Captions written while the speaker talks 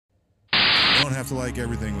don't have to like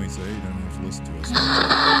everything we say. You don't have to listen to us. Y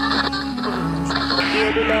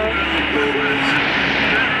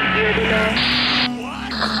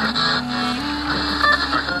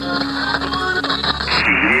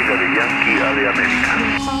de Yankee A de América.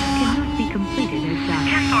 Cannot be completed as that.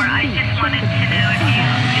 10-4, I just wanted to know if you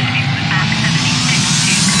could the back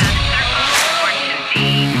 76 to the circle or to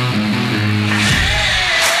the...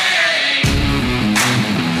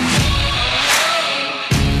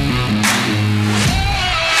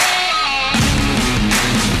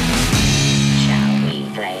 Shall we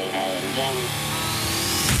play a game?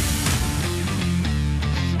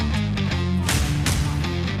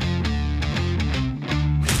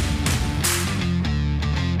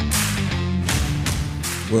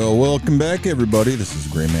 Well, welcome back, everybody. This is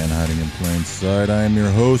Gray Man Hiding in Plain Sight. I am your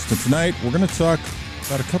host, and tonight we're going to talk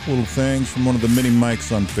about a couple little things from one of the many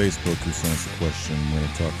mics on Facebook who sent us a question. We're going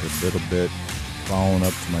to talk a little bit following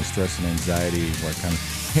up to my stress and anxiety, where I kind of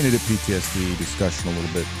hinted at PTSD, discussion a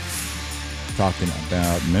little bit, talking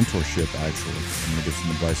about mentorship, actually. I'm going to give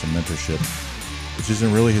some advice on mentorship, which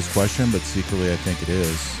isn't really his question, but secretly I think it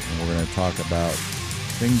is. And we're going to talk about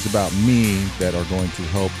things about me that are going to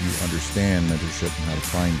help you understand mentorship and how to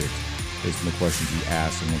find it, based on the questions he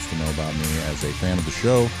asks and wants to know about me as a fan of the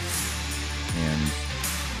show. And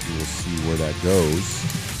we will see where that goes.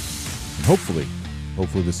 And hopefully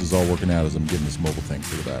this is all working out as I'm getting this mobile thing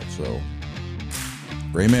figured out. So,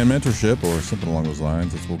 Gray Man Mentorship, or something along those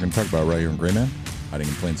lines, that's what we're going to talk about right here in Gray Man, Hiding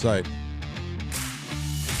in Plain Sight.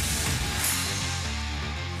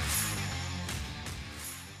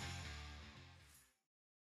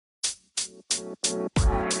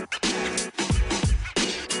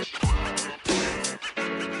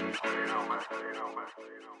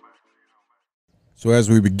 So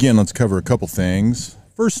as we begin, let's cover a couple things.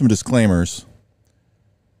 First, some disclaimers.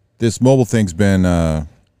 This mobile thing's been,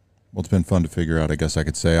 it's been fun to figure out, I guess I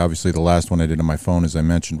could say. Obviously, the last one I did on my phone, as I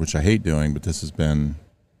mentioned, which I hate doing, but this has been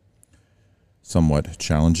somewhat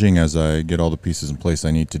challenging as I get all the pieces in place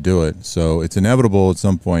I need to do it. So it's inevitable at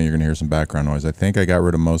some point you're going to hear some background noise. I think I got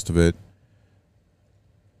rid of most of it.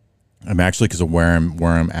 I'm actually, because of where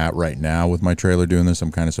I'm at right now with my trailer doing this,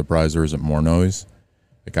 I'm kind of surprised there isn't more noise.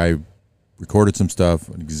 Like, I recorded some stuff,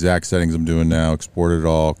 exact settings I'm doing now, exported it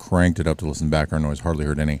all, cranked it up to listen to background noise, hardly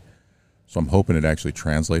heard any. So I'm hoping it actually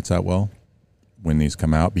translates that well when these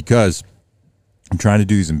come out, because I'm trying to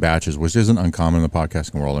do these in batches, which isn't uncommon in the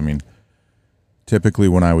podcasting world. I mean, typically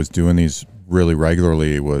when I was doing these really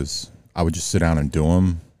regularly, I would just sit down and do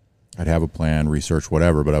them. I'd have a plan, research,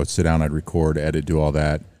 whatever, but I would sit down, I'd record, edit, do all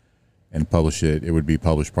that, and publish it. It would be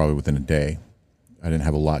published probably within a day. I didn't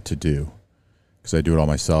have a lot to do because I do it all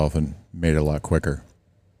myself and made it a lot quicker.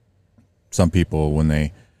 Some people, when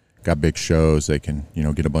they got big shows, they can,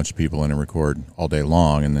 get a bunch of people in and record all day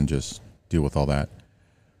long and then just deal with all that.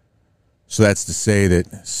 So that's to say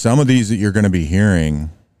that some of these that you're going to be hearing,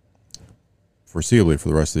 foreseeably for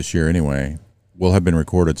the rest of this year anyway, will have been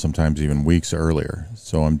recorded sometimes even weeks earlier.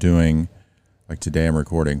 So I'm doing, like today I'm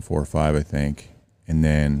recording 4 or 5, I think, and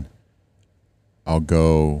then I'll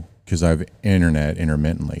go, because I have internet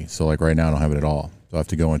intermittently. So like right now I don't have it at all. So I have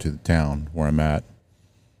to go into the town where I'm at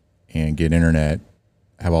and get internet,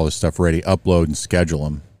 have all this stuff ready, upload and schedule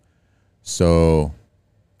them. So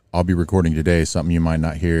I'll be recording today something you might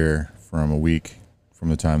not hear from a week from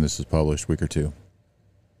the time this is published, week or two.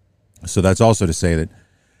 So that's also to say that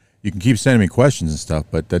you can keep sending me questions and stuff,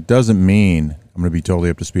 but that doesn't mean I'm going to be totally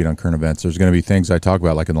up to speed on current events. There's going to be things I talk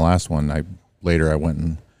about, like in the last one. I went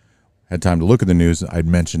and had time to look at the news. I'd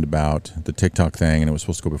mentioned about the TikTok thing, and it was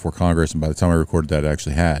supposed to go before Congress, and by the time I recorded that, it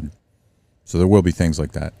actually had. So there will be things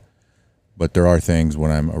like that. But there are things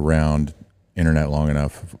when I'm around internet long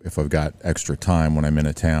enough, if I've got extra time when I'm in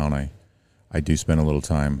a town, I do spend a little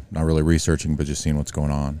time, not really researching, but just seeing what's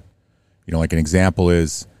going on. Like an example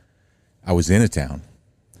is, I was in a town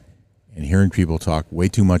and hearing people talk way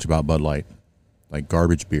too much about Bud Light, like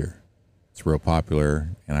garbage beer. It's real popular,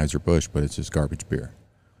 Anheuser-Busch, but it's just garbage beer.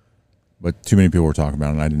 But too many people were talking about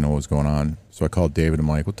it, and I didn't know what was going on. So I called David. I'm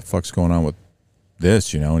like, what the fuck's going on with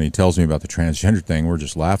this, And he tells me about the transgender thing. We're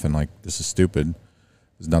just laughing like, this is stupid.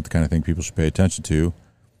 This is not the kind of thing people should pay attention to.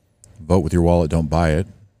 Vote with your wallet, don't buy it.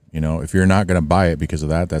 If you're not going to buy it because of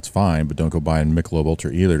that, that's fine. But don't go buy a Michelob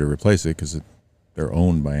Ultra either to replace it, because they're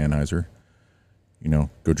owned by Anheuser.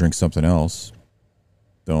 Go drink something else.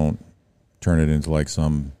 Don't turn it into like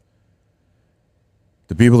some...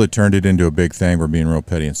 The people that turned it into a big thing were being real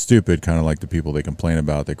petty and stupid, kind of like the people they complain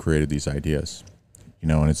about that created these ideas.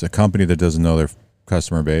 And it's a company that doesn't know their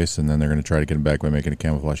customer base, and then they're going to try to get them back by making a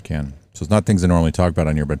camouflage can. So it's not things I normally talk about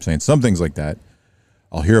on here, but I'm saying some things like that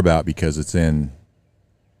I'll hear about because it's in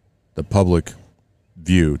the public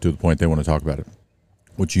view to the point they want to talk about it,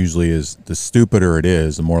 which usually is the stupider it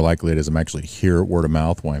is, the more likely it is I'm actually hear word of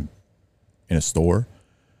mouth when I'm in a store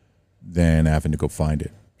than having to go find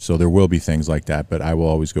it. So there will be things like that, but I will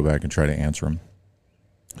always go back and try to answer them.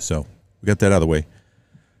 So we got that out of the way.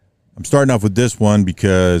 I'm starting off with this one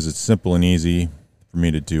because it's simple and easy for me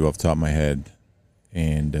to do off the top of my head.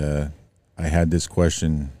 And I had this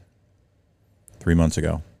question 3 months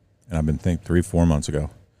ago, and I've been thinking 3-4 months ago,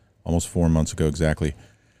 almost 4 months ago exactly.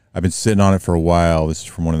 I've been sitting on it for a while. This is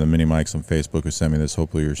from one of the mini mics on Facebook who sent me this.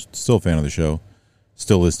 Hopefully you're still a fan of the show,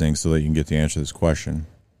 still listening so that you can get the answer to this question.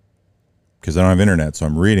 Because I don't have internet, so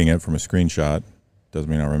I'm reading it from a screenshot. Doesn't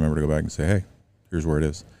mean I'll remember to go back and say, hey, here's where it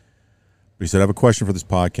is. But he said, I have a question for this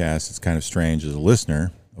podcast. It's kind of strange as a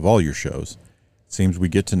listener of all your shows. It seems we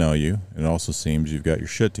get to know you, and it also seems you've got your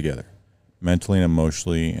shit together, mentally and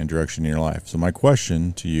emotionally and direction in your life. So my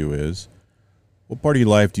question to you is, what part of your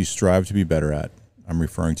life do you strive to be better at? I'm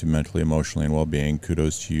referring to mentally, emotionally, and well-being.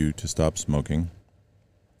 Kudos to you to stop smoking.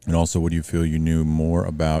 And also, what do you feel you knew more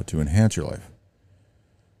about to enhance your life?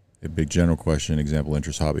 A big general question, example,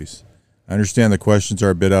 interests, hobbies. I understand the questions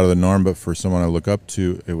are a bit out of the norm, but for someone I look up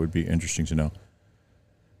to, it would be interesting to know.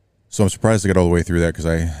 So I'm surprised I got all the way through that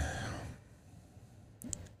because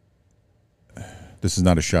this is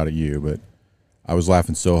not a shot at you, but I was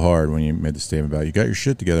laughing so hard when you made the statement about you got your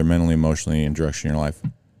shit together mentally, emotionally, and direction in your life.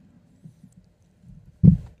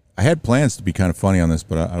 I had plans to be kind of funny on this,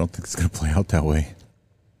 but I don't think it's going to play out that way.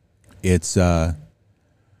 It's, when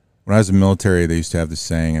I was in the military, they used to have this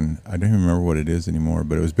saying, and I don't even remember what it is anymore,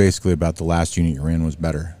 but it was basically about the last unit you're in was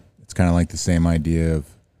better. It's kind of like the same idea of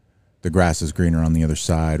the grass is greener on the other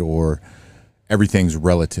side, or everything's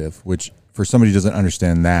relative, which for somebody who doesn't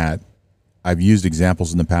understand that, I've used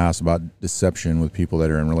examples in the past about deception with people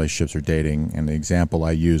that are in relationships or dating, and the example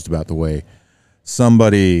I used about the way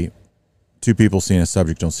two people seeing a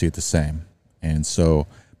subject don't see it the same. And so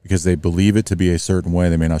because they believe it to be a certain way,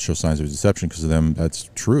 they may not show signs of deception because of them. That's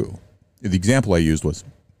true. The example I used was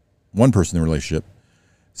one person in a relationship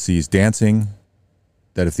sees dancing,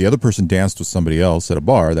 that if the other person danced with somebody else at a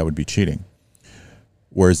bar, that would be cheating.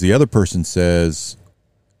 Whereas the other person says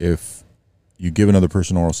if you give another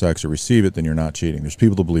person oral sex or receive it, then you're not cheating. There's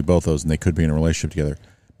people that believe both those, and they could be in a relationship together,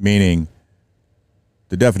 meaning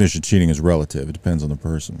the definition of cheating is relative. It depends on the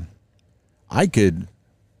person. I could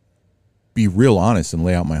be real honest and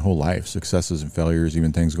lay out my whole life, successes and failures,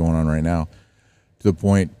 even things going on right now, to the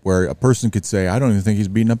point where a person could say, I don't even think he's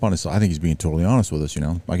beating up on us. I think he's being totally honest with us.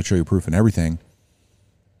 I could show you proof and everything.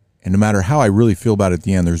 And no matter how I really feel about it at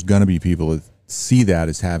the end, there's going to be people that see that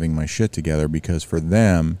as having my shit together, because for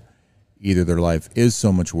them, either their life is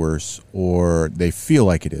so much worse or they feel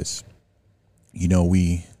like it is.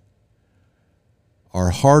 We are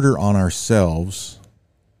harder on ourselves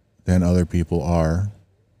than other people are.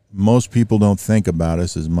 Most people don't think about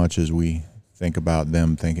us as much as we think about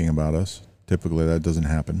them thinking about us. Typically, that doesn't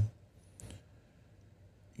happen.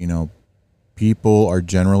 People are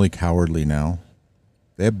generally cowardly now.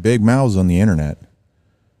 They have big mouths on the internet,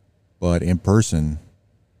 but in person,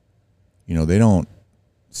 they don't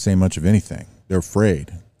say much of anything. They're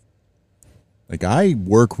afraid. Like, I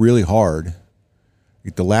work really hard.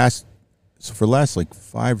 For the last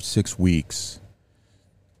 5-6 weeks,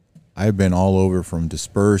 I've been all over from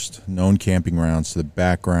dispersed, known camping grounds to the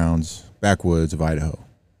backwoods of Idaho,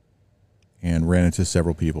 and ran into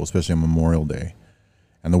several people, especially on Memorial Day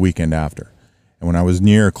and the weekend after. And when I was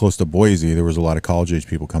close to Boise, there was a lot of college-age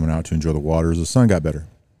people coming out to enjoy the water as the sun got better.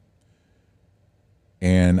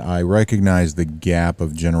 And I recognized the gap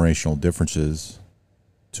of generational differences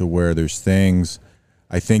to where there's things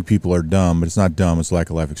I think people are dumb, but it's not dumb, it's lack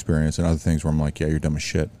of life experience, and other things where I'm like, yeah, you're dumb as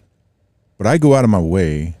shit. But I go out of my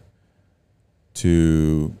way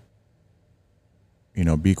to,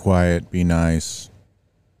 be quiet, be nice,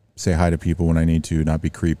 say hi to people when I need to, not be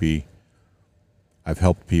creepy. I've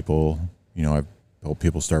helped people, I've helped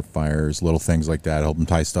people start fires, little things like that, help them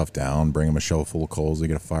tie stuff down, bring them a shovel full of coals, they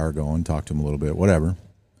get a fire going, talk to them a little bit, whatever.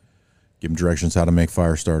 Give them directions how to make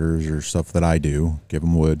fire starters or stuff that I do, give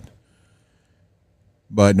them wood.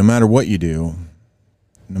 But no matter what you do,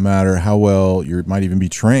 no matter how well you might even be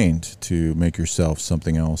trained to make yourself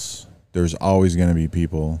something else, there's always going to be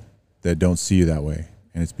people that don't see you that way.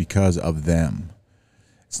 And it's because of them.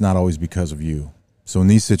 It's not always because of you. So in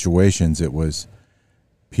these situations, it was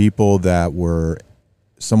people that were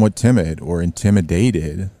somewhat timid or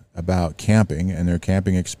intimidated about camping and their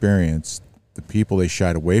camping experience. The people they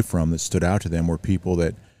shied away from that stood out to them were people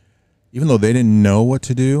that, even though they didn't know what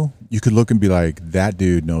to do, you could look and be like, that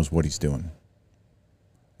dude knows what he's doing.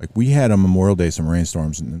 Like, we had on Memorial Day some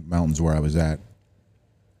rainstorms in the mountains where I was at.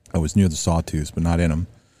 was near the sawtooths, but not in them.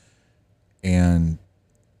 And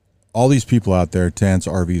all these people out there, tents,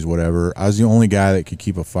 RVs, whatever, I was the only guy that could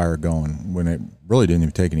keep a fire going when it really didn't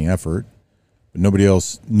even take any effort. But nobody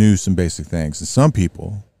else knew some basic things. And some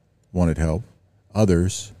people wanted help.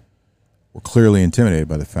 Others were clearly intimidated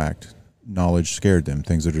by the fact knowledge scared them.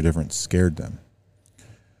 Things that are different scared them.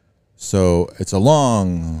 So it's a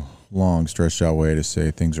long, stretched out way to say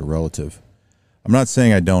things are relative. I'm not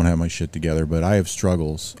saying I don't have my shit together, but I have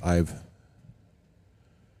struggles.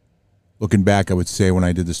 Looking back, I would say when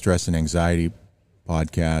I did the stress and anxiety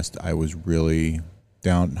podcast, I was really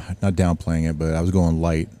not downplaying it, but I was going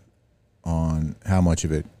light on how much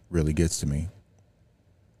of it really gets to me.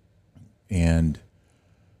 And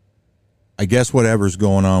I guess whatever's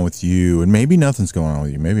going on with you, and maybe nothing's going on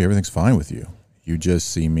with you, maybe everything's fine with you. You just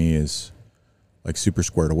see me as like super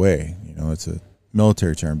squared away. You know, it's a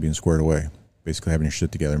military term, being squared away. Basically having your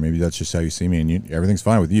shit together. Maybe that's just how you see me, and everything's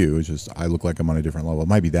fine with you. It's just I look like I'm on a different level. It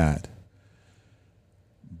might be that.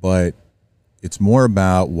 But it's more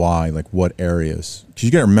about why, like what areas. Because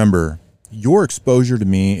you got to remember, your exposure to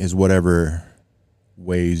me is whatever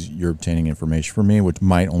ways you're obtaining information from me, which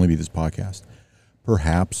might only be this podcast.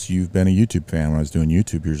 Perhaps you've been a YouTube fan when I was doing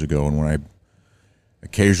YouTube years ago, and when I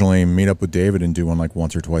occasionally meet up with David and do one like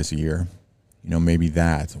once or twice a year. You know, maybe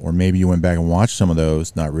that. Or maybe you went back and watched some of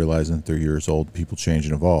those, not realizing that they're years old. People change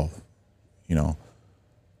and evolve. You know,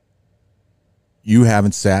 you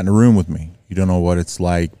haven't sat in a room with me. You don't know what it's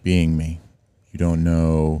like being me. You don't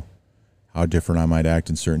know how different I might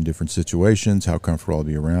act in certain different situations, how comfortable I'll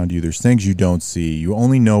be around you. There's things you don't see. You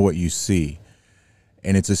only know what you see.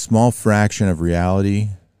 And it's a small fraction of reality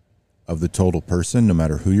of the total person, no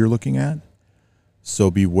matter who you're looking at.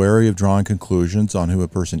 So be wary of drawing conclusions on who a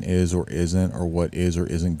person is or isn't, or what is or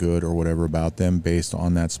isn't good or whatever about them based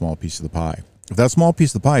on that small piece of the pie. If that small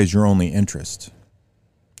piece of the pie is your only interest,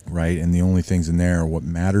 right, and the only things in there are what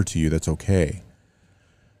matter to you, that's okay.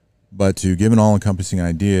 But to give an all-encompassing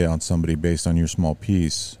idea on somebody based on your small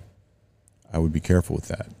piece, I would be careful with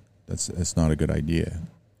that. That's not a good idea.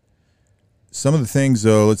 Some of the things,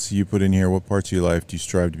 though, let's see, you put in here, what parts of your life do you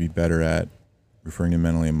strive to be better at, referring to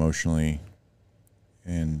mentally, emotionally,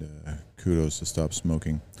 and kudos to stop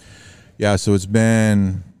smoking. Yeah, so it's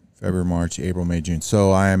been February, March, April, May, June.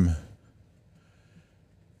 So I'm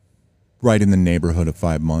right in the neighborhood of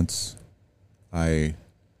 5 months.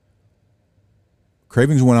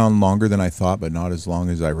 Cravings went on longer than I thought, but not as long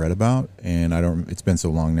as I read about. And it's been so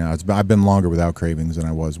long now. I've been longer without cravings than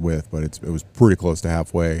I was with, but it was pretty close to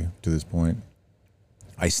halfway to this point.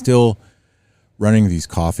 I still running these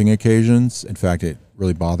coughing occasions. In fact, it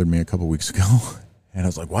really bothered me a couple weeks ago. And I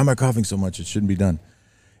was like, why am I coughing so much? It shouldn't be done.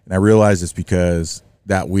 And I realized it's because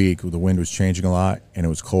that week the wind was changing a lot and it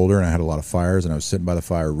was colder and I had a lot of fires and I was sitting by the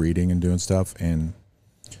fire reading and doing stuff. And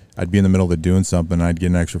I'd be in the middle of doing something. And I'd get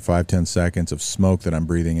an extra 5-10 seconds of smoke that I'm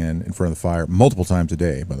breathing in front of the fire multiple times a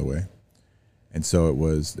day, by the way. And so it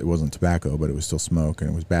wasn't tobacco, but it was still smoke and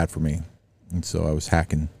it was bad for me. And so I was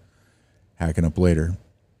hacking up later.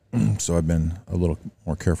 So I've been a little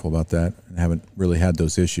more careful about that and haven't really had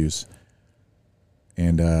those issues.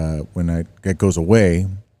 And when it goes away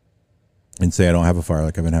and say I don't have a fire,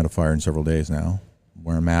 like I haven't had a fire in several days now,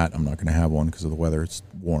 where I'm at, I'm not going to have one because of the weather. It's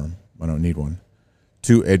warm. I don't need one.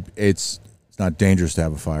 It's not dangerous to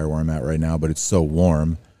have a fire where I'm at right now, but it's so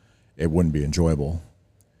warm, it wouldn't be enjoyable.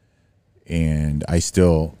 And I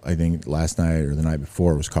think last night or the night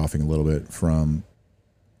before was coughing a little bit from,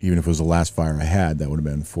 even if it was the last fire I had, that would have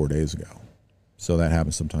been 4 days ago. So that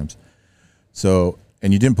happens sometimes. So,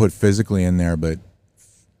 and you didn't put physically in there, but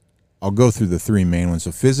I'll go through the three main ones.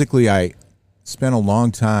 So physically, I spent a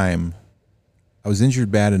long time. I was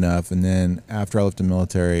injured bad enough, and then after I left the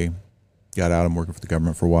military, got out, I'm working for the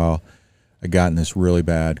government for a while, I got in this really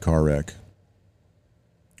bad car wreck.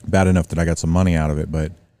 Bad enough that I got some money out of it,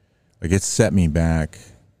 but like it set me back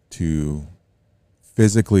to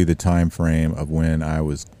physically the time frame of when I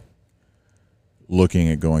was looking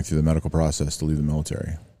at going through the medical process to leave the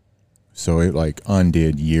military. So it like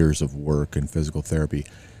undid years of work and physical therapy.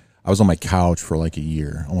 I was on my couch for like a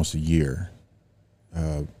year, almost a year.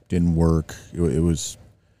 Didn't work. It was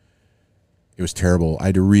terrible. I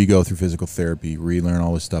had to re-go through physical therapy, relearn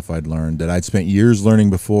all this stuff I'd learned that I'd spent years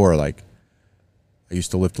learning before. Like I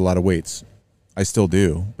used to lift a lot of weights. I still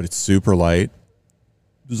do, but it's super light.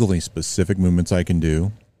 There's only specific movements I can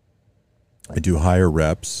do. I do higher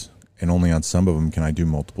reps, and only on some of them can I do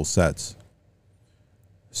multiple sets.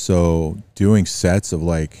 So doing sets of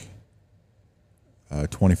like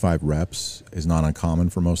 25 reps is not uncommon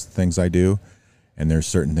for most of the things I do. And there's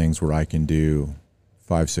certain things where I can do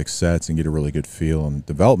 5-6 sets and get a really good feel and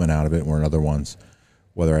development out of it, where in other ones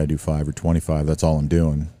whether I do 5 or 25, that's all I'm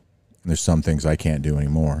doing. And there's some things I can't do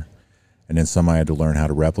anymore. And then some I had to learn how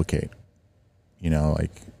to replicate,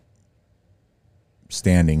 like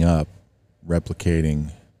standing up,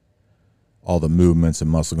 replicating all the movements and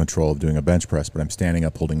muscle control of doing a bench press, but I'm standing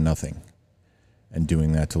up holding nothing and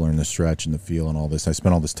doing that to learn the stretch and the feel and all this. I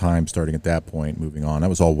spent all this time starting at that point, moving on. That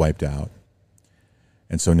was all wiped out.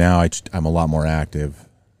 And so now I'm a lot more active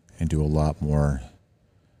and do a lot more,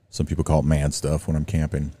 some people call it man stuff when I'm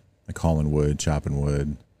camping, like hauling wood, chopping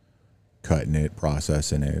wood, cutting it,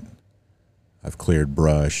 processing it. I've cleared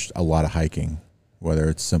brush, a lot of hiking, whether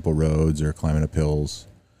it's simple roads or climbing up hills,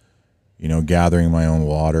 gathering my own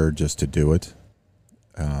water just to do it.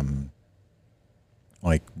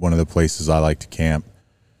 Like one of the places I like to camp,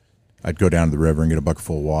 I'd go down to the river and get a bucket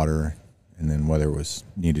full of water, and then whether it was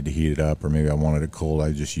needed to heat it up or maybe I wanted it cold,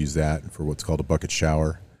 I'd just use that for what's called a bucket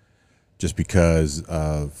shower. Just because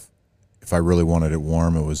of, if I really wanted it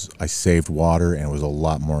warm, I saved water, and it was a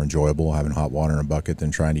lot more enjoyable having hot water in a bucket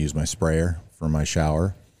than trying to use my sprayer for my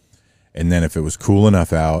shower. And then if it was cool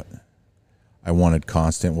enough out, I wanted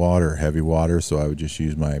constant water, heavy water, so I would just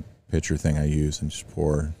use my pitcher thing I use and just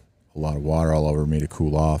pour a lot of water all over me to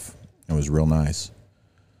cool off. It was real nice.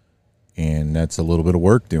 And that's a little bit of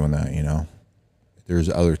work doing that, There's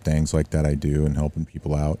other things like that I do and helping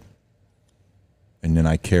people out. And then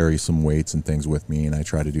I carry some weights and things with me, and I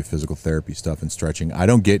try to do physical therapy stuff and stretching. I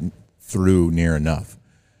don't get through near enough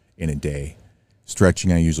in a day.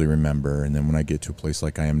 Stretching I usually remember, and then when I get to a place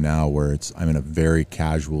like I am now where I'm in a very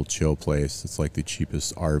casual, chill place, it's like the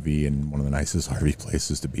cheapest RV and one of the nicest RV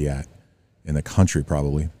places to be at in the country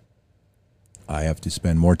probably. I have to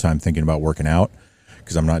spend more time thinking about working out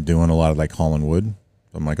because I'm not doing a lot of like hauling wood.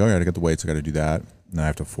 I'm like, I got to get the weights, I got to do that, and I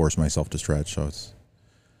have to force myself to stretch. So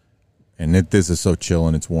this is so chill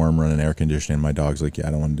and it's warm, running air conditioning. My dog's like, yeah,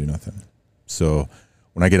 I don't want to do nothing. So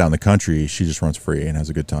when I get out in the country, she just runs free and has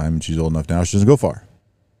a good time. And she's old enough now, she doesn't go far.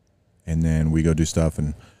 And then we go do stuff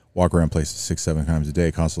and walk around places 6-7 times a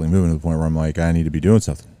day, constantly moving to the point where I'm like, I need to be doing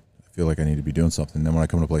something. I feel like I need to be doing something. And then when I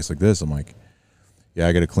come to a place like this, I'm like, yeah,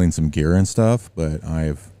 I got to clean some gear and stuff, but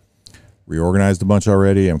I've reorganized a bunch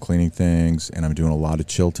already. I'm cleaning things, and I'm doing a lot of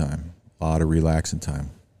chill time, a lot of relaxing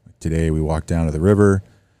time. Today we walked down to the river,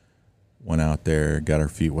 went out there, got our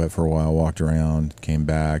feet wet for a while, walked around, came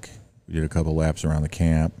back. We did a couple laps around the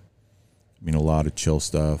camp. A lot of chill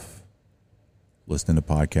stuff. Listening to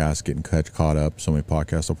podcasts, getting caught up. So many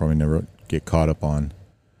podcasts I'll probably never get caught up on.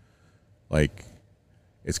 Like,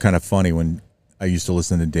 it's kind of funny when I used to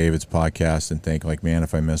listen to David's podcast and think, like, man,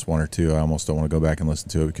 if I miss one or two, I almost don't want to go back and listen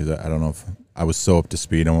to it because I don't know if I was so up to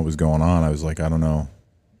speed on what was going on. I was like, I don't know.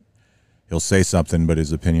 He'll say something, but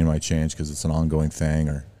his opinion might change because it's an ongoing thing,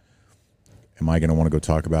 or am I going to want to go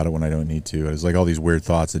talk about it when I don't need to? It was like all these weird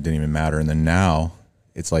thoughts that didn't even matter. And then now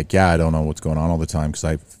it's like, yeah, I don't know what's going on all the time because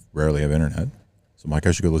I rarely have internet. So I'm like,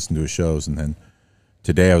 I should go listen to his shows. And then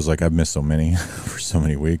today I was like, I've missed so many for so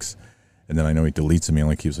many weeks. And then I know he deletes them. He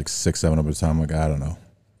only keeps like 6-7 of at a time. I'm like, I don't know.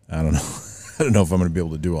 I don't know if I'm going to be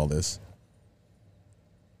able to do all this.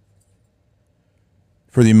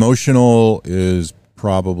 For the emotional is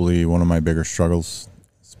probably one of my bigger struggles,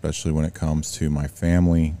 especially when it comes to my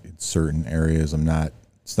family. In certain areas,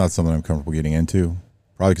 it's not something I'm comfortable getting into,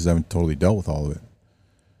 probably because I haven't totally dealt with all of it.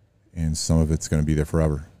 And some of it's going to be there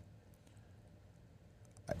forever.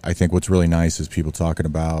 I think what's really nice is people talking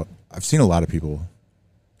about, I've seen a lot of people,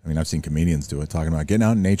 I've seen comedians do it, talking about getting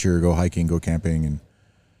out in nature, go hiking, go camping, and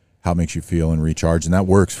how it makes you feel and recharge. And that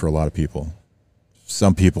works for a lot of people.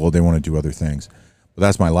 Some people, they want to do other things. But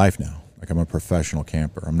that's my life now. Like, I'm a professional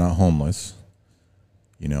camper. I'm not homeless,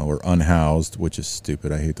 or unhoused, which is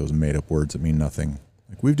stupid. I hate those made-up words that mean nothing.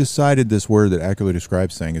 Like, we've decided this word that accurately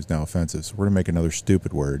describes things is now offensive, so we're going to make another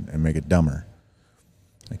stupid word and make it dumber.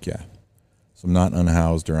 Like, yeah. So I'm not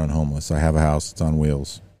unhoused or unhomeless. I have a house. It's on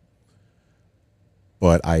wheels.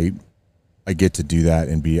 But I get to do that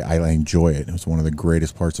and I enjoy it. It was one of the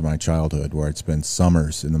greatest parts of my childhood where I'd spend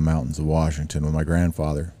summers in the mountains of Washington with my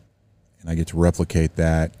grandfather. And I get to replicate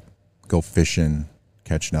that, go fishing,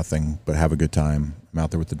 catch nothing, but have a good time. I'm out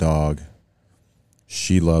there with the dog.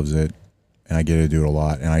 She loves it, and I get to do it a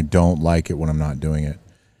lot. And I don't like it when I'm not doing it.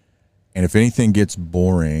 And if anything gets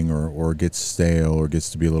boring or gets stale or gets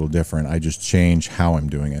to be a little different, I just change how I'm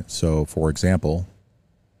doing it. So, for example,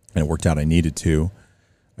 and it worked out I needed to,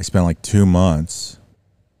 I spent like 2 months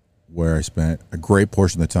where I spent a great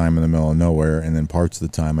portion of the time in the middle of nowhere, and then parts of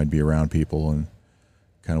the time I'd be around people and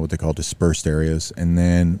kind of what they call dispersed areas. And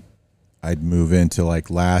then I'd move into, like,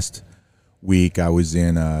 last week I was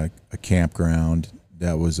in a campground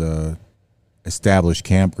that was a established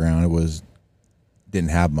campground. It was didn't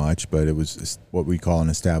have much, but it was what we call an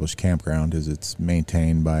established campground. Is it's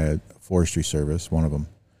maintained by a forestry service, one of them.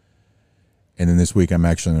 And then this week I'm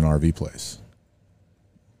actually in an RV place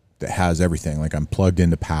that has everything. Like I'm plugged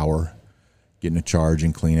into power, getting to charge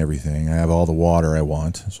and clean everything. I have all the water I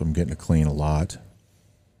want, so I'm getting to clean a lot.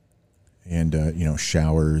 And,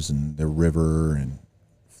 showers and the river and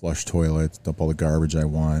flush toilets, dump all the garbage I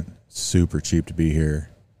want. Super cheap to be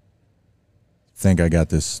here. Think I got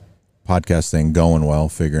this podcast thing going well,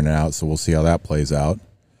 figuring it out, so we'll see how that plays out.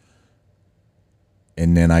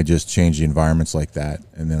 And then I just change the environments like that,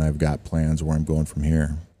 and then I've got plans where I'm going from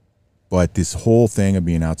here. But this whole thing of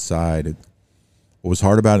being outside, what was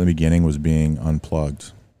hard about it in the beginning was being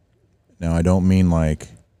unplugged. Now, I don't mean like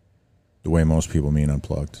the way most people mean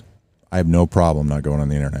unplugged. I have no problem not going on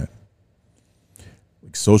the internet.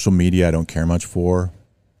 Like social media, I don't care much for.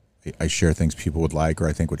 I share things people would like or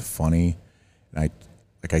I think would funny, and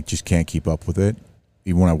I just can't keep up with it.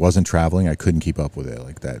 Even when I wasn't traveling, I couldn't keep up with it.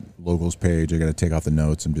 Like that locals page, I got to take off the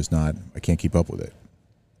notes. I can't keep up with it.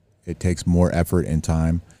 It takes more effort and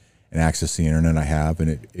time and access to the internet I have,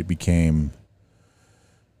 and it became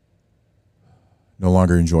no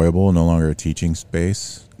longer enjoyable, no longer a teaching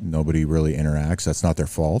space. Nobody really interacts. That's not their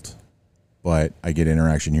fault. But I get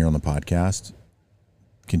interaction here on the podcast.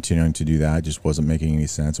 Continuing to do that just wasn't making any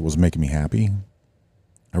sense. It wasn't making me happy.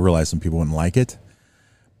 I realized some people wouldn't like it,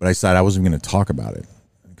 but I decided I wasn't going to talk about it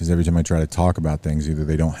because every time I try to talk about things, either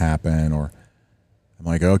they don't happen or I'm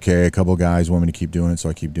like, okay, a couple of guys want me to keep doing it, so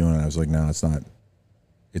I keep doing it. I was like, no, it's not.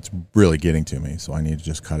 It's really getting to me, so I need to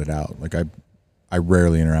just cut it out. Like I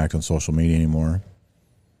rarely interact on social media anymore.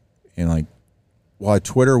 And like, while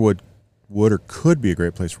Twitter would or could be a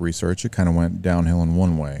great place for research, it kind of went downhill in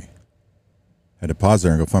one way. I had to pause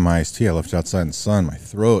there and go find my iced tea. I left it outside in the sun, my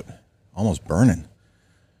throat almost burning.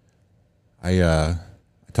 I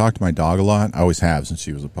talk to my dog a lot. I always have since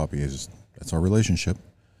she was a puppy. That's our relationship.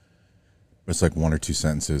 But it's like one or two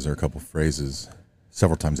sentences or a couple phrases,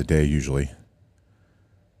 several times a day usually.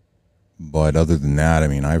 But other than that, I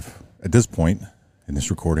mean, at this point in this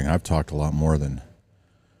recording, I've talked a lot more than,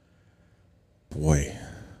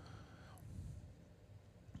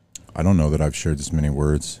 I don't know that I've shared this many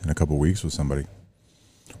words in a couple of weeks with somebody,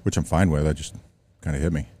 which I'm fine with. That just kind of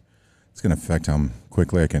hit me. It's going to affect how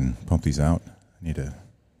quickly I can pump these out. I need to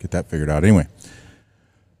get that figured out. Anyway,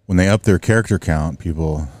 when they up their character count,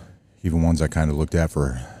 people, even ones I kind of looked at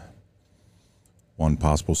for one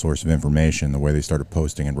possible source of information, the way they started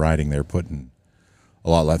posting and writing, they're putting a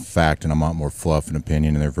lot less fact and a lot more fluff and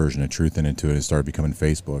opinion and their version of truth into it. It started becoming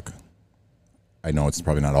Facebook. I know it's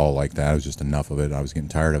probably not all like that. It was just enough of it. I was getting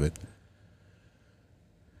tired of it.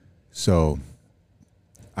 So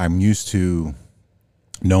I'm used to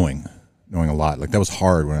knowing a lot. Like that was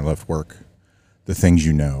hard when I left work. The things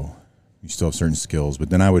you still have certain skills. But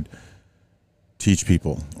then I would teach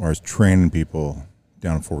people, or I was training people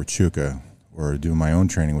down in Fort Huachuca, or doing my own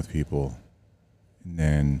training with people, and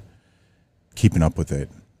then keeping up with it.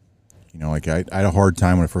 Like I had a hard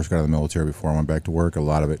time when I first got out of the military before I went back to work. A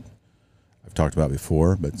lot of it I've talked about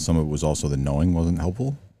before, but some of it was also the knowing wasn't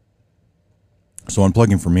helpful. So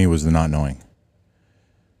unplugging for me was the not knowing.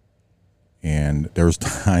 And there was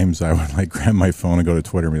times I would like grab my phone and go to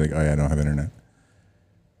Twitter and be like, oh yeah, I don't have internet.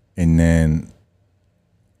 And then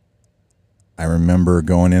I remember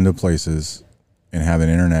going into places and having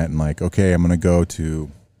internet and like, okay, I'm going to go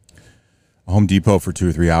to Home Depot for 2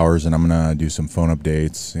 or 3 hours and I'm going to do some phone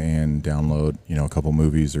updates and download, a couple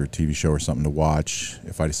movies or a TV show or something to watch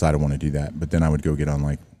if I decide I want to do that. But then I would go get on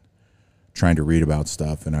like trying to read about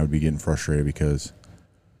stuff and I would be getting frustrated because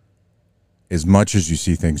as much as you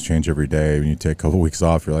see things change every day, when you take a couple weeks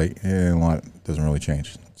off, you're like, a lot doesn't really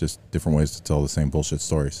change. Just different ways to tell the same bullshit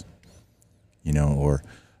stories, or,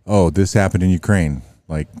 oh, this happened in Ukraine.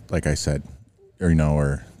 Like I said,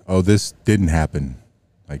 or, oh, this didn't happen.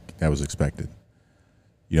 Like that was expected.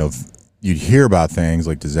 You'd hear about things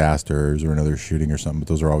like disasters or another shooting or something, but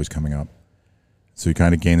those are always coming up. So you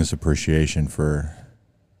kind of gain this appreciation for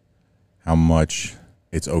how much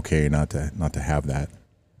it's okay not to have that.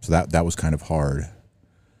 So that was kind of hard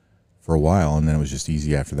for a while, and then it was just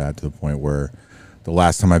easy after that to the point where the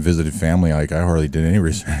last time I visited family, like I hardly did any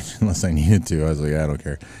research unless I needed to. I was like, I don't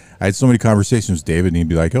care. I had so many conversations with David, and he'd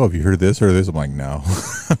be like, oh, have you heard of this or this? I'm like, no,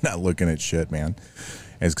 I'm not looking at shit, man.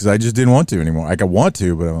 And it's because I just didn't want to anymore. Like I want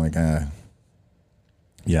to, but I'm like,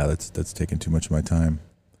 yeah, that's taking too much of my time.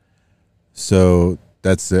 So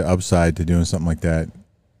that's the upside to doing something like that.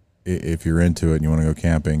 If you're into it and you want to go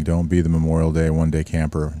camping, don't be the Memorial Day one-day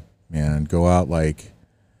camper, man. Go out like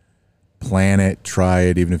plan it, try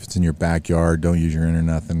it, even if it's in your backyard. Don't use your internet,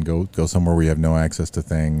 nothing. Go somewhere where you have no access to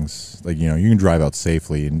things. Like, you can drive out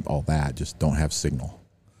safely and all that. Just don't have signal.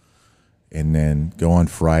 And then go on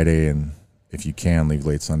Friday, and if you can, leave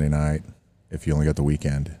late Sunday night if you only got the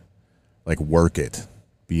weekend. Like, work it.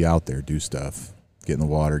 Be out there, do stuff. Get in the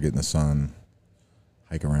water, get in the sun,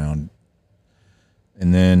 hike around.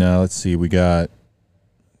 And then, let's see, we got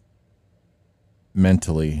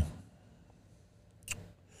mentally.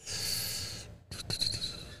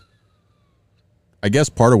 I guess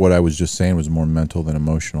part of what I was just saying was more mental than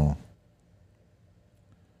emotional.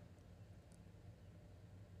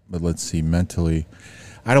 But let's see, mentally.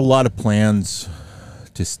 I had a lot of plans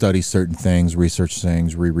to study certain things, research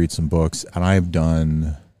things, reread some books, and I've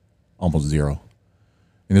done almost zero.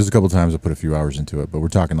 And there's a couple times I put a few hours into it, but we're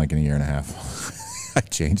talking like in a year and a half.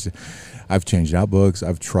 I've changed out books.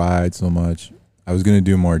 I've tried so much. I was going to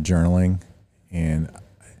do more journaling, and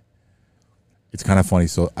it's kind of funny.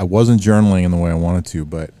 So I wasn't journaling in the way I wanted to,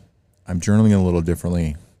 but I'm journaling a little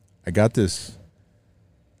differently. I got this,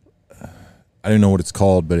 I don't know what it's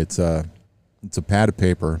called, but it's a pad of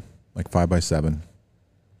paper, like 5x7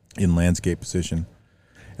 in landscape position.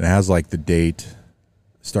 And it has like the date,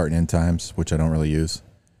 start and end times, which I don't really use.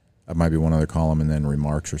 That might be one other column, and then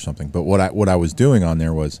remarks or something. But what I was doing on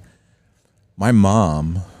there was, my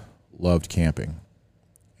mom loved camping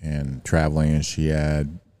and traveling, and she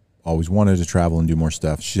had always wanted to travel and do more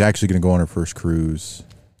stuff. She's actually going to go on her first cruise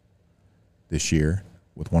this year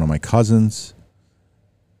with one of my cousins,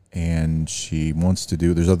 and she wants to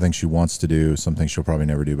do, there's other things she wants to do, some things she'll probably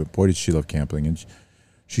never do, but boy, did she love camping. And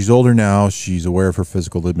she's older now. She's aware of her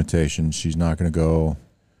physical limitations. She's not going to go,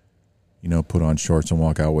 put on shorts and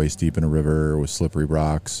walk out waist deep in a river with slippery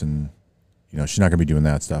rocks, and, she's not going to be doing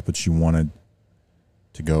that stuff, but she wanted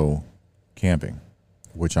to go camping,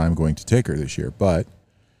 which I'm going to take her this year. But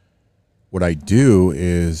what I do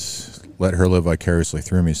is let her live vicariously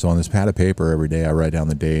through me. So on this pad of paper every day, I write down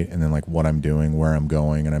the date and then like what I'm doing, where I'm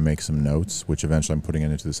going, and I make some notes, which eventually I'm putting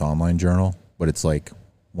into this online journal. But it's like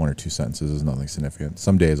 1 or 2 sentences. It's nothing significant.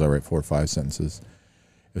 Some days I write 4 or 5 sentences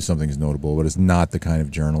if something's notable, but it's not the kind of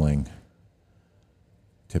journaling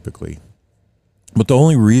typically. But the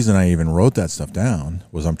only reason I even wrote that stuff down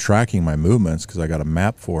was I'm tracking my movements, because I got a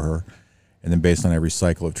map for her. And then based on every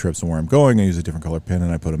cycle of trips and where I'm going, I use a different color pin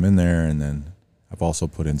and I put them in there. And then I've also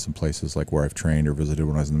put in some places like where I've trained or visited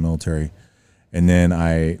when I was in the military. And then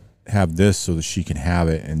I have this so that she can have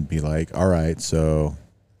it and be like, all right, so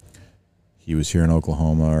he was here in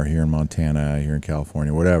Oklahoma or here in Montana, here in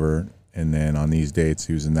California, whatever. And then on these dates,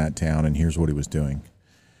 he was in that town, and here's what he was doing.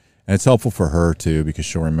 And it's helpful for her too, because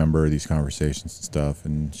she'll remember these conversations and stuff.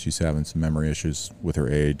 And she's having some memory issues with her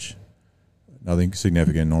age. Nothing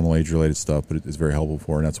significant, normal age-related stuff, but it's very helpful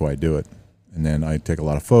for her, and that's why I do it. And then I take a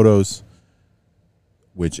lot of photos,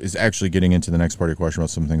 which is actually getting into the next part of your question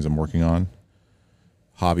about some things I'm working on.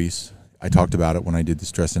 Hobbies. I talked about it when I did the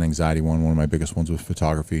stress and anxiety one. One of my biggest ones was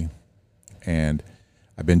photography. And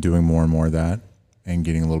I've been doing more and more of that and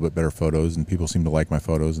getting a little bit better photos, and people seem to like my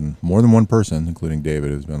photos. And more than one person, including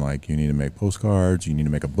David, has been like, you need to make postcards, you need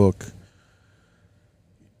to make a book.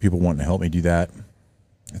 People wanting to help me do that.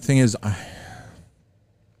 The thing is,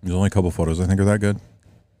 there's only a couple photos I think are that good.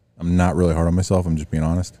 I'm not really hard on myself. I'm just being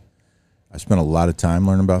honest. I spent a lot of time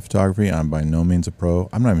learning about photography. I'm by no means a pro.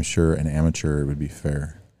 I'm not even sure an amateur would be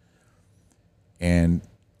fair. And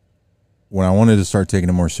when I wanted to start taking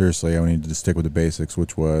it more seriously, I needed to stick with the basics,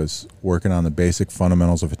 which was working on the basic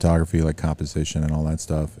fundamentals of photography, like composition and all that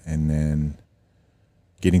stuff, and then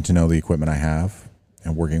getting to know the equipment I have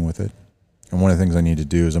and working with it. And one of the things I need to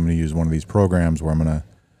do is I'm going to use one of these programs where I'm going to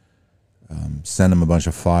send them a bunch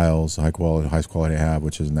of files, highest quality I have,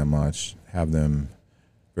 which isn't that much, have them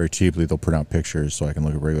very cheaply. They'll print out pictures so I can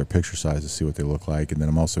look at regular picture size to see what they look like. And then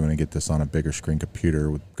I'm also going to get this on a bigger screen computer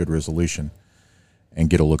with good resolution and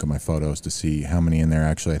get a look at my photos to see how many in there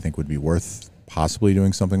actually I think would be worth possibly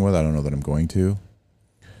doing something with. I don't know that I'm going to,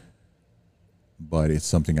 but it's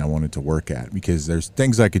something I wanted to work at, because there's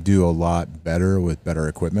things I could do a lot better with better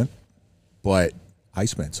equipment, but I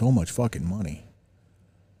spent so much fucking money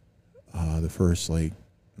the first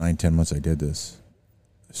 9-10 months I did this.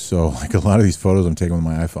 So like a lot of these photos I'm taking with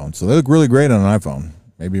my iPhone. So they look really great on an iPhone,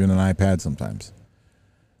 maybe even an iPad sometimes.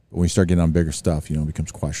 But when you start getting on bigger stuff, it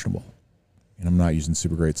becomes questionable. And I'm not using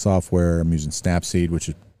super great software. I'm using Snapseed, which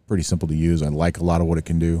is pretty simple to use. I like a lot of what it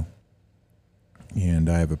can do. And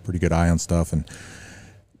I have a pretty good eye on stuff, and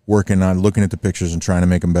working on looking at the pictures and trying to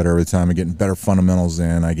make them better every time and getting better fundamentals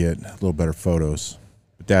in, I get a little better photos.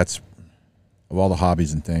 But that's, of all the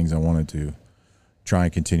hobbies and things I wanted to try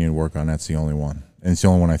and continue to work on, that's the only one. And it's the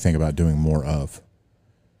only one I think about doing more of.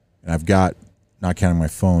 And I've got, not counting my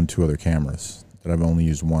phone, 2 other cameras that I've only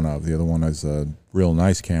used one of. The other one is a real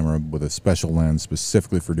nice camera with a special lens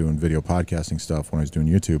specifically for doing video podcasting stuff when I was doing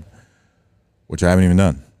YouTube, which I haven't even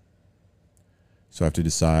done. So I have to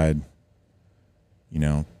decide, you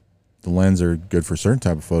know, the lens are good for certain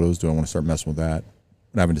type of photos. Do I want to start messing with that?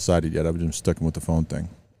 But I haven't decided yet. I've been sticking with the phone thing.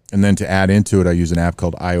 And then to add into it, I use an app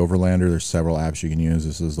called iOverlander. There's several apps you can use.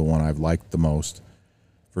 This is the one I've liked the most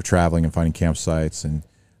for traveling and finding campsites. And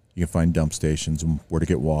you can find dump stations, where to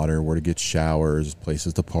get water, where to get showers,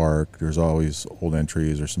 places to park. There's always old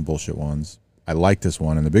entries or some bullshit ones. I like this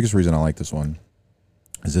one. And the biggest reason I like this one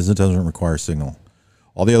is it doesn't require signal.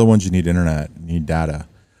 All the other ones, you need internet, you need data.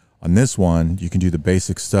 On this one, you can do the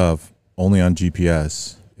basic stuff only on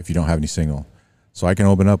GPS if you don't have any signal. So I can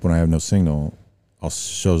open up when I have no signal. It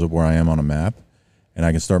shows up where I am on a map, and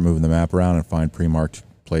I can start moving the map around and find pre-marked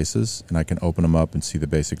places, and I can open them up and see the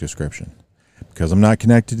basic description. Because I'm not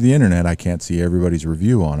connected to the internet, I can't see everybody's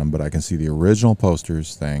review on them, but I can see the original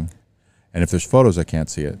posters thing. And if there's photos, I can't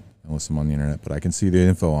see it unless I'm on the internet, but I can see the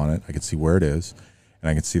info on it. I can see where it is, and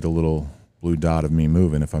I can see the little blue dot of me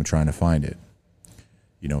moving if I'm trying to find it,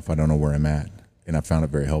 you know, if I don't know where I'm at. And I found it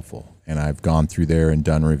very helpful. And I've gone through there and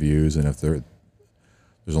done reviews, and if there's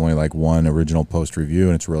only like one original post review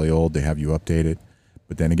and it's really old, they have you update it.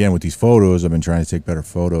 But then again, with these photos, I've been trying to take better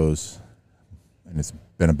photos, and it's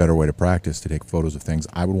been a better way to practice to take photos of things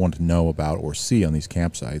I would want to know about or see on these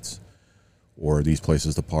campsites or these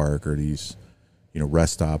places to park or these, you know,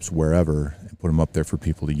 rest stops, wherever, and put them up there for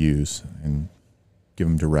people to use and give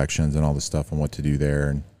them directions and all the stuff on what to do there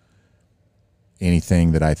and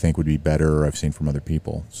anything that I think would be better or I've seen from other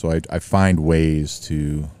people. So I find ways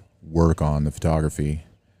to work on the photography.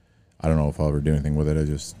 I don't know if I'll ever do anything with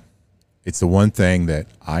it. It's the one thing that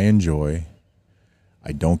I enjoy.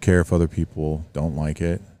 I don't care if other people don't like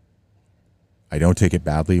it. I don't take it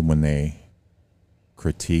badly when they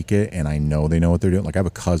critique it and I know they know what they're doing. Like I have a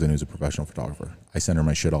cousin who's a professional photographer. I send her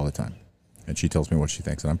my shit all the time and she tells me what she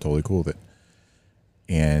thinks and I'm totally cool with it.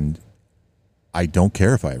 And I don't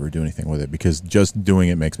care if I ever do anything with it because just doing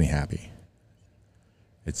it makes me happy.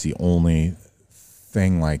 It's the only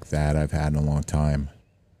thing like that I've had in a long time.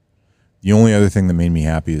 The only other thing that made me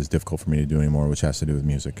happy is difficult for me to do anymore, which has to do with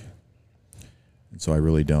music. And so I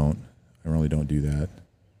really don't do that.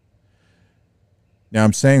 Now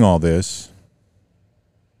I'm saying all this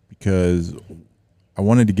because I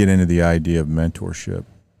wanted to get into the idea of mentorship,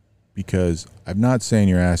 because I'm not saying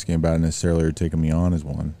you're asking about it necessarily or taking me on as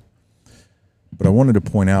one, but I wanted to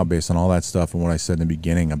point out, based on all that stuff and what I said in the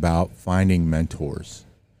beginning about finding mentors.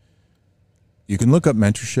 You can look up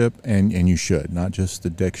mentorship, and you should, not just the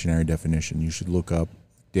dictionary definition. You should look up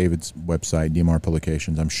David's website, DMR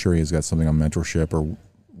Publications. I'm sure he has got something on mentorship or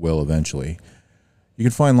will eventually. You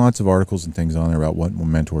can find lots of articles and things on there about what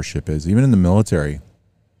mentorship is. Even in the military,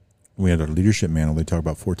 we had a leadership manual. They talk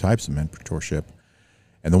about 4 types of mentorship.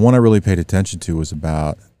 And the one I really paid attention to was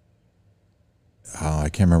about, I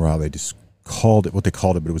can't remember how they just called it, what they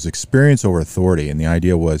called it, but it was experience over authority. And the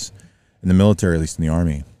idea was, in the military, at least in the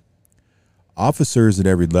Army, officers at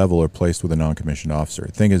every level are placed with a non-commissioned officer.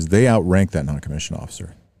 The thing is, they outrank that non-commissioned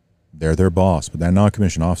officer. They're their boss, but that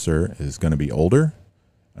non-commissioned officer is going to be older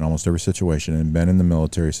in almost every situation and been in the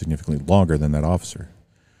military significantly longer than that officer.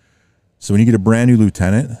 So when you get a brand new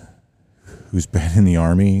lieutenant who's been in the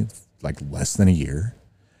Army like less than a year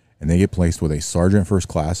and they get placed with a sergeant first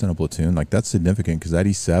class in a platoon, like that's significant, because that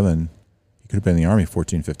E7, he could have been in the Army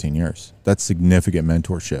 14, 15 years. That's significant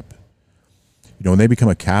mentorship. You know, when they become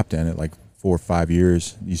a captain at like 4 or 5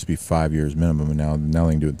 years, it used to be 5 years minimum, and now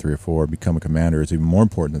they can do it in 3 or 4, become a commander. It's even more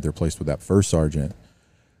important that they're placed with that first sergeant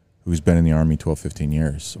who's been in the Army 12, 15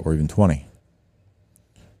 years, or even 20.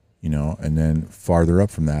 You know, and then farther up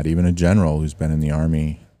from that, even a general who's been in the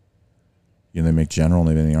Army, you know, they make general and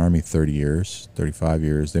they've been in the Army 30 years, 35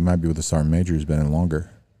 years. They might be with a sergeant major who's been in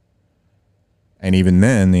longer. And even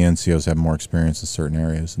then, the NCOs have more experience in certain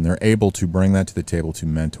areas, and they're able to bring that to the table to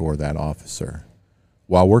mentor that officer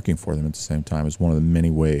while working for them at the same time. Is one of the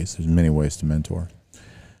many ways. There's many ways to mentor.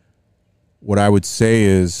 What I would say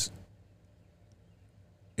is,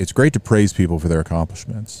 it's great to praise people for their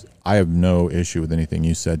accomplishments. I have no issue with anything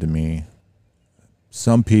you said to me.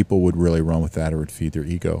 Some people would really run with that or would feed their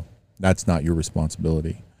ego. That's not your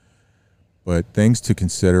responsibility. But things to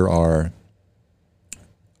consider are,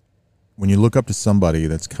 when you look up to somebody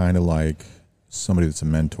that's kind of like somebody that's a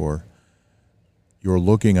mentor, you're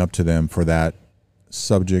looking up to them for that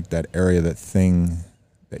subject, that area, that thing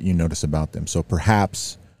that you notice about them. So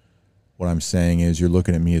perhaps what I'm saying is, you're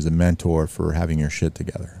looking at me as a mentor for having your shit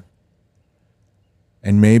together.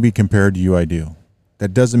 And maybe compared to you, I do.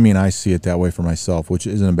 that doesn't mean I see it that way for myself, which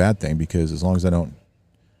isn't a bad thing, because as long as I don't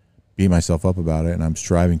beat myself up about it and I'm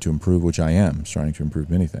striving to improve, which I am striving to improve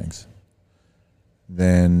many things,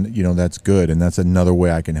 then, that's good. And that's another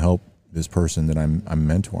way I can help this person that I'm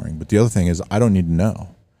mentoring. But the other thing is, I don't need to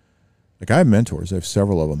know. Like, I have mentors. I have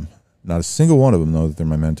several of them. Not a single one of them know that they're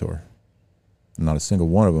my mentor. Not a single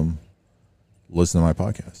one of them listen to my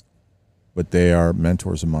podcast. But they are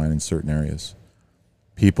mentors of mine in certain areas.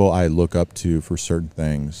 People I look up to for certain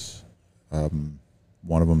things.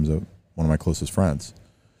 One of them is one of my closest friends.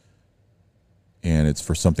 And it's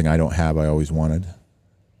for something I don't have, I always wanted,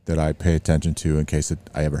 that I pay attention to in case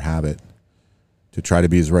I ever have it, to try to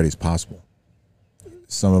be as ready as possible.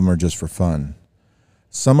 Some of them are just for fun.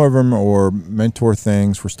 Some of them are mentor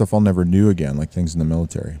things for stuff I'll never do again, like things in the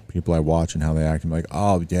military. People I watch and how they act, I'm like,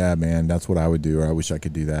 oh, yeah, man, that's what I would do, or I wish I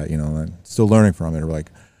could do that. I'm still learning from it. Or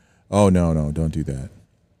like, oh, no, don't do that.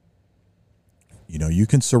 You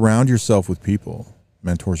can surround yourself with people,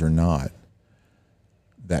 mentors or not,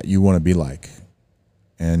 that you want to be like.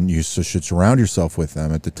 And you should surround yourself with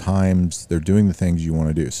them at the times they're doing the things you want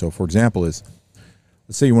to do. So, for example, let's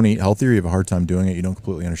say you want to eat healthier, you have a hard time doing it, you don't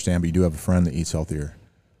completely understand, but you do have a friend that eats healthier.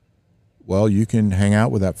 Well, you can hang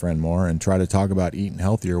out with that friend more and try to talk about eating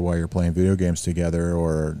healthier while you're playing video games together,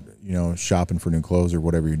 or, shopping for new clothes or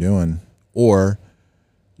whatever you're doing. Or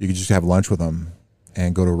you could just have lunch with them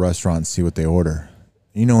and go to a restaurant and see what they order.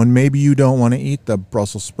 And maybe you don't want to eat the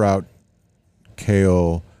Brussels sprout,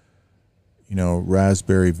 kale,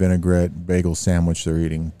 raspberry vinaigrette bagel sandwich they're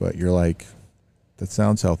eating, but you're like, that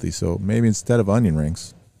sounds healthy. So maybe instead of onion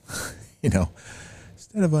rings,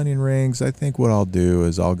 instead of onion rings, I think what I'll do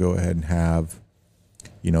is I'll go ahead and have,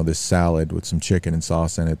 this salad with some chicken and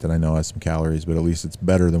sauce in it that I know has some calories, but at least it's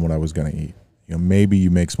better than what I was going to eat. Maybe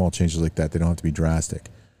you make small changes like that. They don't have to be drastic.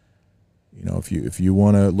 If you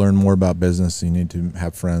want to learn more about business, you need to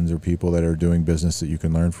have friends or people that are doing business that you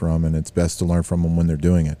can learn from, and it's best to learn from them when they're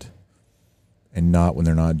doing it and not when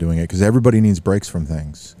they're not doing it, because everybody needs breaks from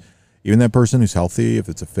things. Even that person who's healthy, if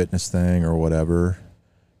it's a fitness thing or whatever,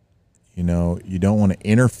 you don't want to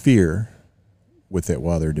interfere with it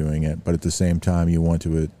while they're doing it, but at the same time, you want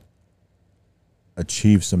to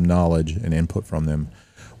achieve some knowledge and input from them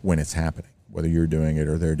when it's happening, whether you're doing it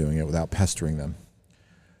or they're doing it, without pestering them.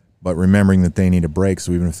 But remembering that they need a break,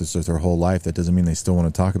 so even if this is their whole life, that doesn't mean they still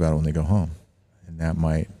want to talk about it when they go home. And that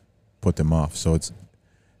might put them off. So it's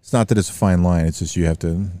not that it's a fine line. It's just you have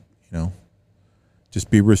to, just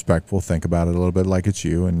be respectful, think about it a little bit like it's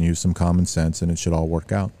you, and use some common sense, and it should all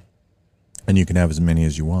work out. And you can have as many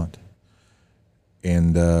as you want.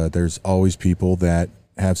 And there's always people that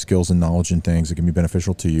have skills and knowledge and things that can be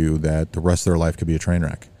beneficial to you that the rest of their life could be a train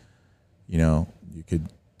wreck. You could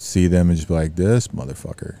see them and just be like, this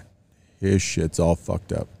motherfucker, his shit's all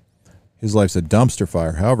fucked up. His life's a dumpster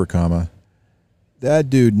fire. However, that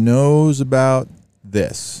dude knows about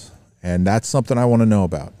this, and that's something I want to know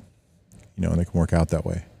about. And they can work out that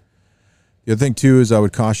way. The other thing too is I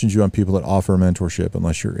would caution you on people that offer mentorship,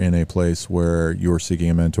 unless you're in a place where you're seeking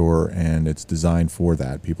a mentor and it's designed for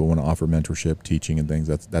that. People want to offer mentorship, teaching, and things.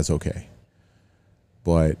 That's okay.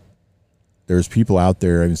 But there's people out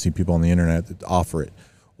there, I even see people on the internet that offer it,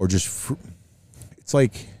 or just it's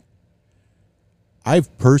like,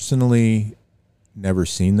 I've personally never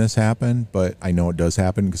seen this happen, but I know it does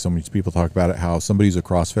happen because so many people talk about it, how somebody's a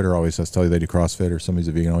CrossFitter always has to tell you they do CrossFit, or somebody's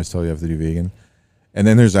a vegan always tell you have to do vegan. And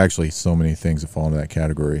then there's actually so many things that fall into that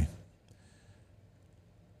category.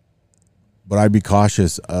 But I'd be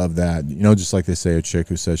cautious of that. Just like they say, a chick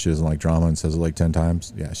who says she doesn't like drama and says it like 10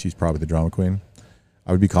 times, yeah, she's probably the drama queen.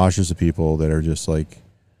 I would be cautious of people that are just like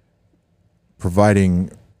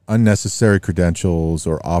providing unnecessary credentials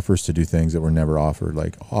or offers to do things that were never offered.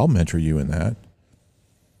 Like, I'll mentor you in that.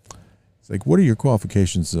 It's like, what are your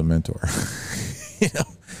qualifications as a mentor?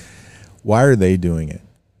 Why are they doing it?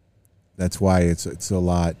 That's why it's a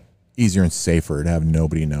lot easier and safer to have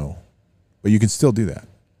nobody know. But you can still do that.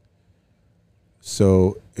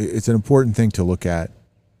 So it's an important thing to look at.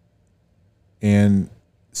 And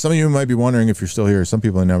some of you might be wondering, if you're still here, some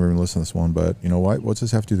people have never even listened to this one, but what's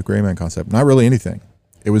this have to do with the gray man concept? Not really anything.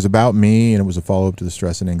 It was about me, and it was a follow-up to the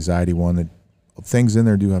stress and anxiety one. That things in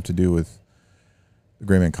there do have to do with the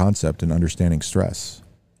gray man concept and understanding stress,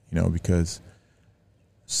 because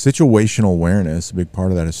situational awareness, a big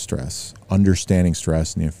part of that is stress, understanding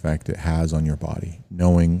stress and the effect it has on your body,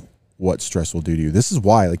 knowing what stress will do to you. This is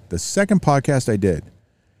why, like the second podcast I did,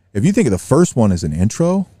 if you think of the first one as an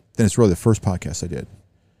intro, then it's really the first podcast I did.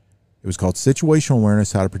 It was called Situational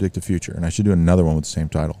Awareness, How to Predict the Future. And I should do another one with the same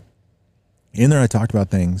title. In there, I talked about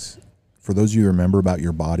things, for those of you who remember, about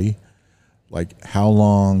your body, Like, how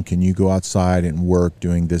long can you go outside and work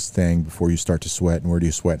doing this thing before you start to sweat, and where do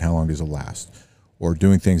you sweat, and how long does it last? Or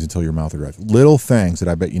doing things until your mouth is red. Little things that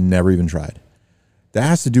I bet you never even tried. That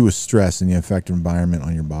has to do with stress and the effective environment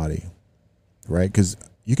on your body, right? Because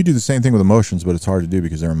you could do the same thing with emotions, but it's hard to do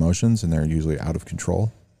because they're emotions and they're usually out of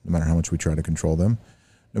control, no matter how much we try to control them.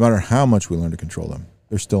 No matter how much we learn to control them,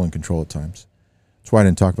 they're still in control at times. That's why I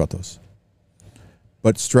didn't talk about those.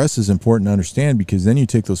 But stress is important to understand, because then you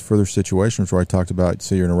take those further situations where I talked about,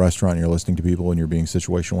 say you're in a restaurant and you're listening to people and you're being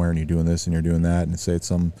situation aware and you're doing this and you're doing that, and say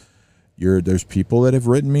it's there's people that have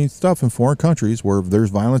written me stuff in foreign countries where there's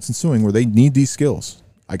violence ensuing where they need these skills.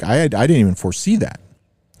 Like I didn't even foresee that.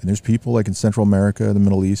 And there's people like in Central America, the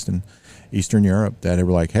Middle East, and Eastern Europe that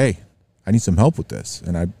were like, hey, I need some help with this.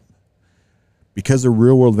 And because there are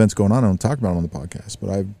real world events going on, I don't talk about them on the podcast, but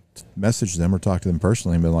I've messaged them or talked to them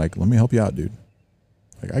personally and been like, let me help you out, dude.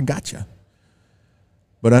 Like, I got you.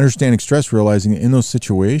 But understanding stress, realizing in those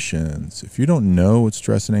situations, if you don't know what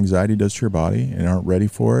stress and anxiety does to your body and aren't ready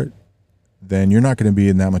for it, then you're not going to be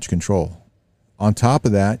in that much control. On top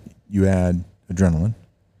of that, you add adrenaline,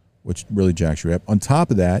 which really jacks you up. On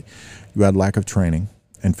top of that, you add lack of training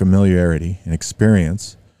and familiarity and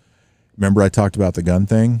experience. Remember I talked about the gun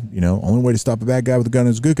thing? You know, only way to stop a bad guy with a gun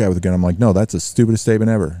is a good guy with a gun. I'm like, no, that's the stupidest statement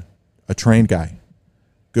ever. A trained guy.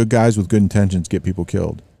 Good guys with good intentions get people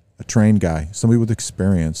killed. A trained guy, somebody with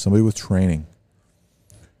experience, somebody with training.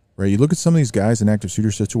 Right? You look at some of these guys in active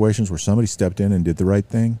shooter situations where somebody stepped in and did the right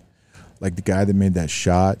thing. Like the guy that made that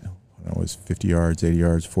shot, I don't know, it was 50 yards, 80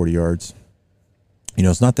 yards, 40 yards. You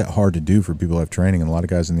know, it's not that hard to do for people who have training, and a lot of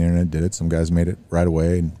guys on the internet did it. Some guys made it right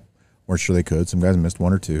away and weren't sure they could. Some guys missed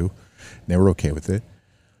one or two, and they were okay with it.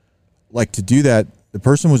 Like, to do that, the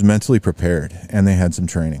person was mentally prepared, and they had some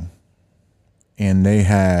training. And they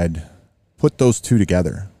had put those two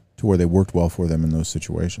together to where they worked well for them in those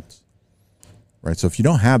situations. Right? So if you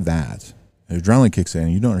don't have that, adrenaline kicks in,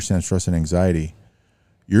 and you don't understand stress and anxiety,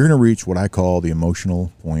 you're going to reach what I call the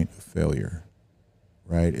emotional point of failure.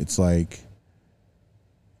 Right? It's like,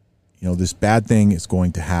 you know, this bad thing is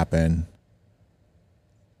going to happen.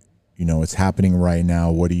 You know, it's happening right now.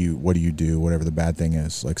 What do you do? Whatever the bad thing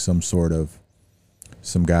is, like some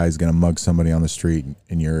guy's going to mug somebody on the street,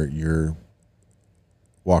 and you're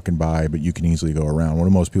walking by, but you can easily go around. What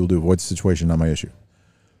do most people do? Avoid the situation, not my issue.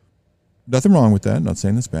 Nothing wrong with that. I'm not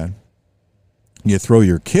saying that's bad. You throw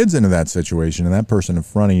your kids into that situation, and that person in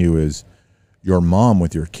front of you is your mom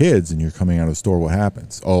with your kids, and you're coming out of the store. What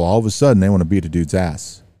happens? Oh, all of a sudden they want to beat a dude's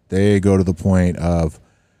ass. They go to the point of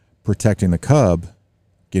protecting the cub,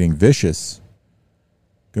 getting vicious.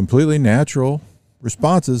 Completely natural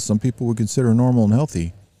responses some people would consider normal and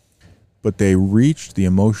healthy, but they reached the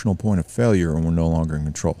emotional point of failure and were no longer in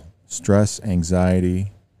control. Stress,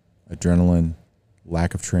 anxiety, adrenaline,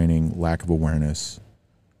 lack of training, lack of awareness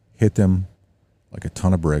hit them like a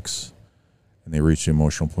ton of bricks, and they reached the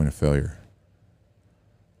emotional point of failure,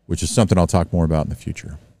 which is something I'll talk more about in the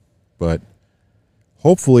future. But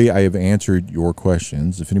hopefully I have answered your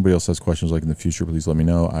questions. If anybody else has questions like in the future, please let me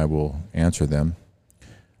know. I will answer them.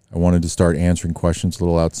 I wanted to start answering questions a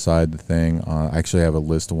little outside the thing. I actually have a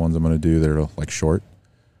list of ones I'm going to do that are like short,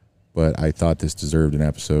 but I thought this deserved an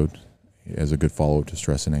episode as a good follow-up to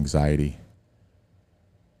stress and anxiety.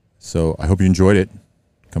 So I hope you enjoyed it.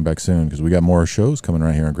 Come back soon, because we got more shows coming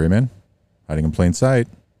right here on Gray Man, hiding in plain sight.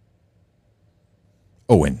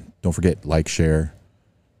 Oh, and don't forget, like, share,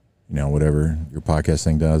 you know, whatever your podcast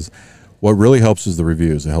thing does. What really helps is the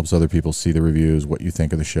reviews. It helps other people see the reviews, what you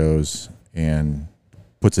think of the shows, and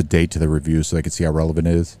puts a date to the review so they can see how relevant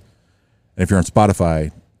it is. And if you're on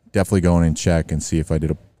Spotify, definitely go in and check and see if I did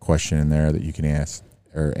a question in there that you can ask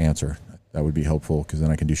or answer. That would be helpful, because then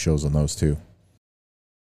I can do shows on those too.